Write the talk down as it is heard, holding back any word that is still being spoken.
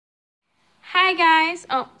Hi guys.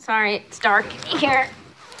 Oh, sorry, it's dark here.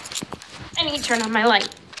 I need to turn on my light.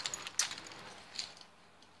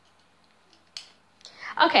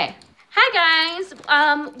 Okay. Hi guys.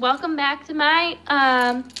 Welcome back to my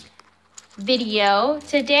video.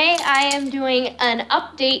 Today I am doing an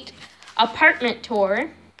update apartment tour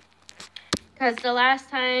because the last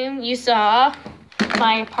time you saw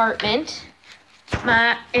my apartment,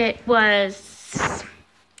 it was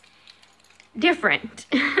different.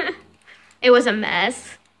 It was a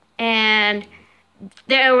mess, and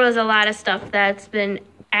there was a lot of stuff that's been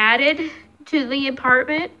added to the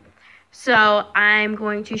apartment. So I'm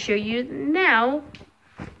going to show you now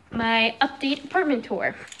my update apartment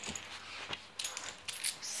tour.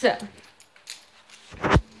 So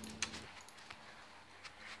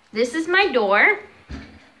this is my door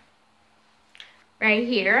right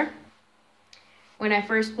here when I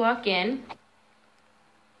first walk in.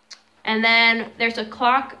 And then there's a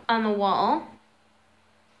clock on the wall.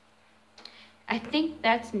 I think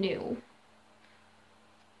that's new.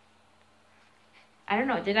 I don't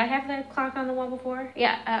know. Did I have the clock on the wall before?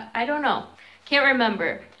 Yeah, I don't know. Can't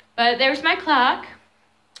remember. But there's my clock.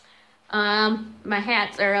 My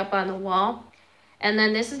hats are up on the wall. And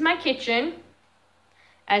then this is my kitchen,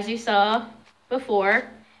 as you saw before.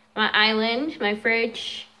 My island, my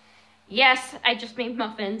fridge. Yes, I just made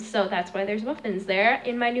muffins, so that's why there's muffins there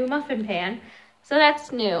in my new muffin pan. So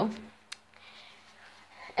that's new.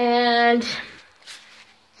 And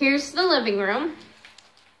here's the living room.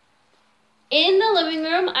 In the living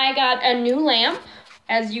room, I got a new lamp,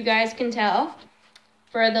 as you guys can tell.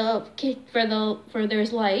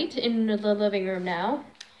 There's light in the living room now,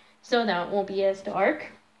 so that won't be as dark.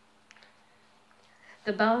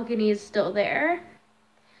 The balcony is still there.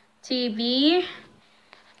 TV.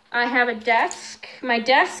 I have a desk. My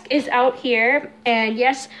desk is out here, and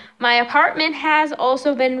yes, my apartment has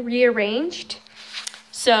also been rearranged.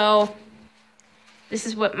 So this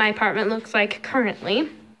is what my apartment looks like currently.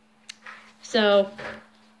 So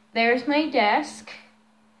there's my desk.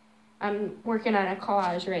 I'm working on a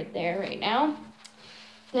collage right there right now.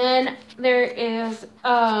 Then there is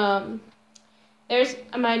there's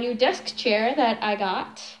my new desk chair that I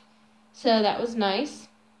got. So that was nice.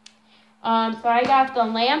 So I got the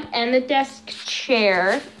lamp and the desk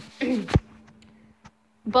chair,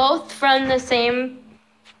 both from the same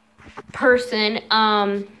person.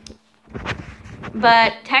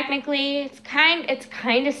 But technically, it's kind of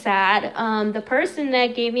sad. The person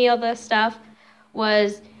that gave me all this stuff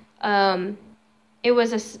was his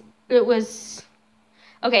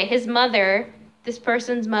mother. This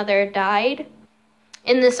person's mother died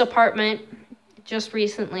in this apartment just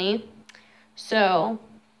recently, so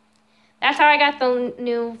that's how I got the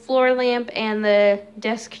new floor lamp and the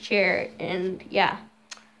desk chair, and yeah,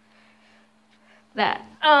 that.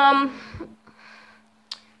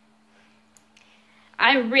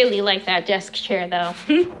 I really like that desk chair though.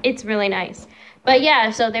 It's really nice. But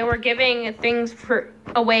yeah, so they were giving things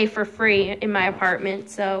away for free in my apartment,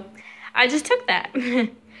 so I just took that.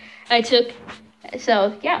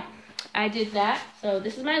 So yeah, I did that. So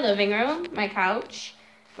this is my living room, my couch,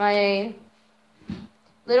 my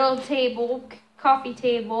little table, coffee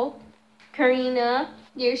table. Karina.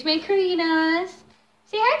 Here's my Karinas.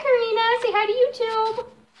 Say hi, Karina. Say hi to YouTube.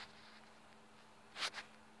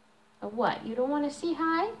 Oh, what? You don't want to say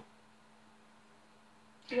hi?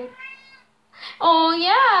 Oh,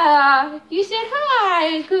 yeah. You said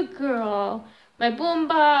hi. Good girl. My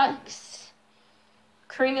boombox.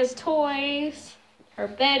 Karina's toys. Her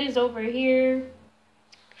bed is over here.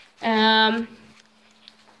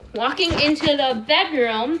 Walking into the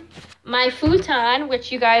bedroom, my futon,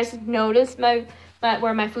 which you guys noticed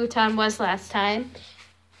where my futon was last time.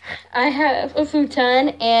 I have a futon,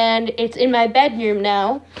 and it's in my bedroom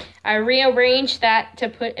now. I rearranged that to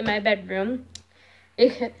put in my bedroom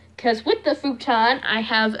because with the futon, I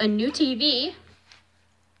have a new TV.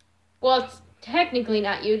 Well, it's technically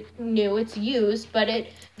not new, it's used, but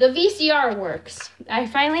the VCR works. I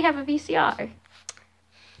finally have a VCR.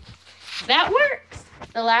 That works.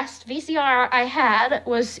 The last VCR I had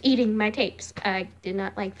was eating my tapes. I did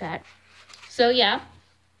not like that. So yeah,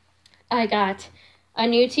 I got a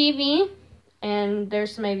new TV, and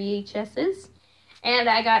there's my VHSs, and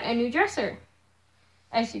I got a new dresser,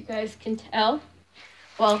 as you guys can tell.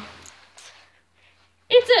 Well,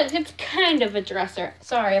 it's kind of a dresser.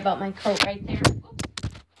 Sorry about my coat right there.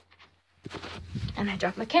 And I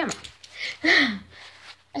dropped my camera.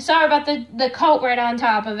 Sorry about the coat right on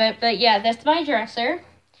top of it, but yeah, that's my dresser.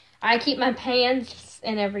 I keep my pants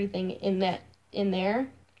and everything in there.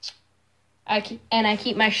 I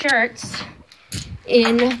keep my shirts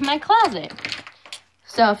in my closet.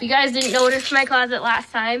 So if you guys didn't notice my closet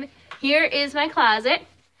last time, here is my closet.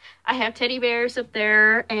 I have teddy bears up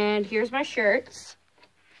there, and here's my shirts.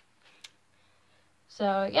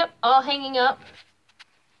 So, yep, all hanging up.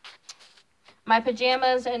 My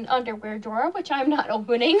pajamas and underwear drawer, which I'm not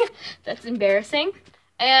opening. That's embarrassing.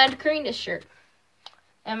 And Karina's shirt.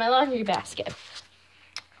 And my laundry basket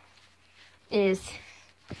is...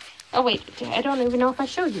 Oh, wait, I don't even know if I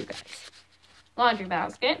showed you guys. Laundry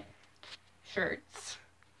basket. Shirts.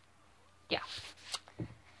 Yeah.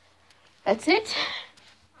 That's it.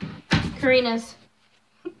 Karina's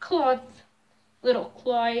cloth, little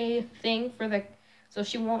claw thing for the... So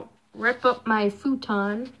she won't rip up my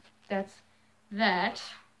futon. That's that.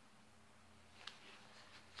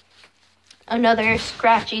 Another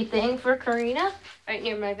scratchy thing for Karina, right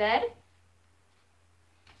near my bed.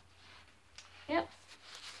 Yep.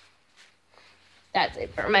 That's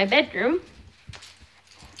it for my bedroom.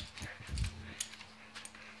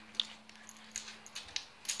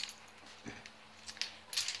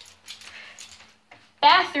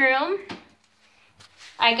 Bathroom.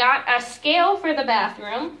 I got a scale for the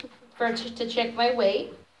bathroom to check my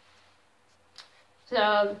weight.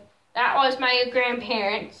 So that was my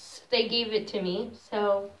grandparents. They gave it to me.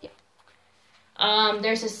 So yeah.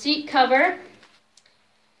 There's a seat cover.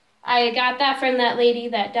 I got that from that lady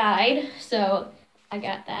that died. So I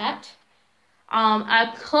got that.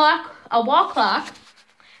 A wall clock,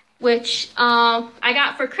 which I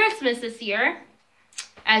got for Christmas this year.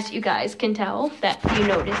 As you guys can tell, that you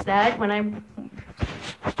noticed that when I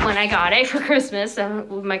got it for Christmas,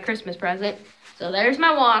 with my Christmas present. So there's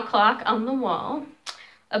my wall clock on the wall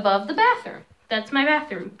above the bathroom. That's my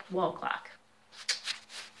bathroom wall clock.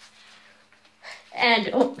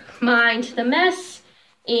 And mind the mess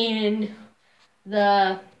on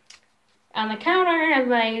the counter,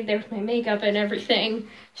 and there's my makeup and everything.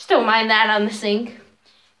 Just don't mind that on the sink.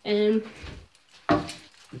 And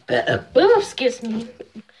oh, excuse me.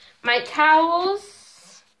 My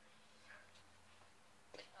towels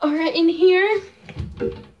are in here.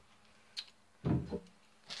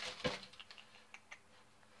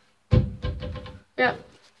 Yep,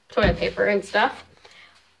 toilet paper and stuff.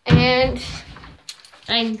 And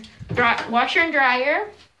washer and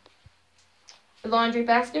dryer. The laundry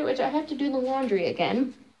basket, which I have to do the laundry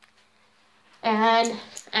again. And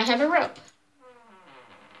I have a rope.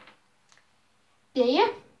 Yeah.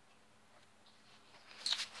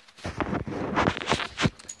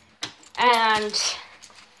 And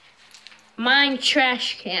my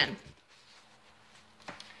trash can.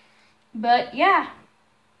 But yeah,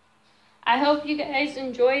 I hope you guys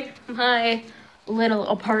enjoyed my little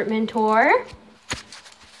apartment tour.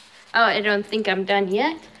 Oh, I don't think I'm done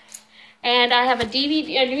yet. And I have a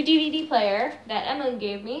new DVD player that Emily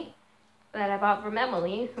gave me, that I bought from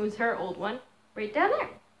Emily, who's her old one, right down there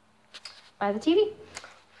by the TV.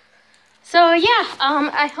 So yeah,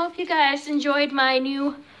 I hope you guys enjoyed my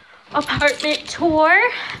new apartment tour.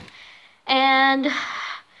 And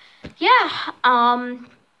yeah,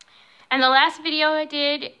 and the last video I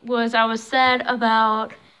did was I was sad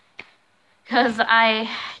about, because I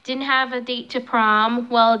didn't have a date to prom.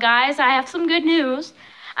 Well, guys, I have some good news.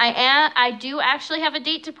 I do actually have a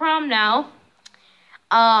date to prom now.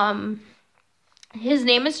 His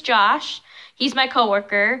name is Josh. He's my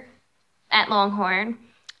coworker at Longhorn.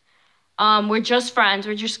 We're just friends.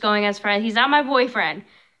 We're just going as friends. He's not my boyfriend.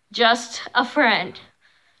 Just a friend.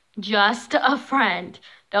 Just a friend.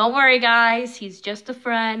 Don't worry, guys. He's just a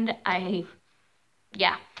friend.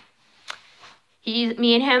 Yeah.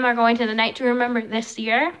 Me and him are going to the Night to Remember this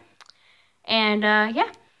year. And,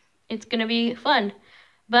 yeah. It's gonna be fun.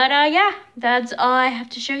 But, yeah. That's all I have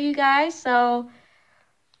to show you guys. So,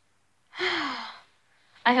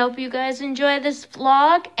 I hope you guys enjoy this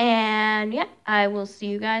vlog. And, yeah. I will see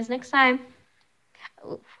you guys next time.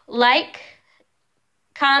 Like,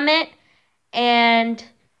 comment, and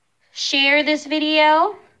share this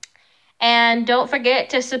video. And don't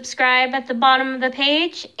forget to subscribe at the bottom of the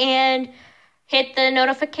page and hit the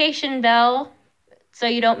notification bell so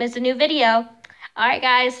you don't miss a new video. All right,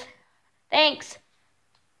 guys. Thanks.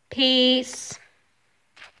 Peace.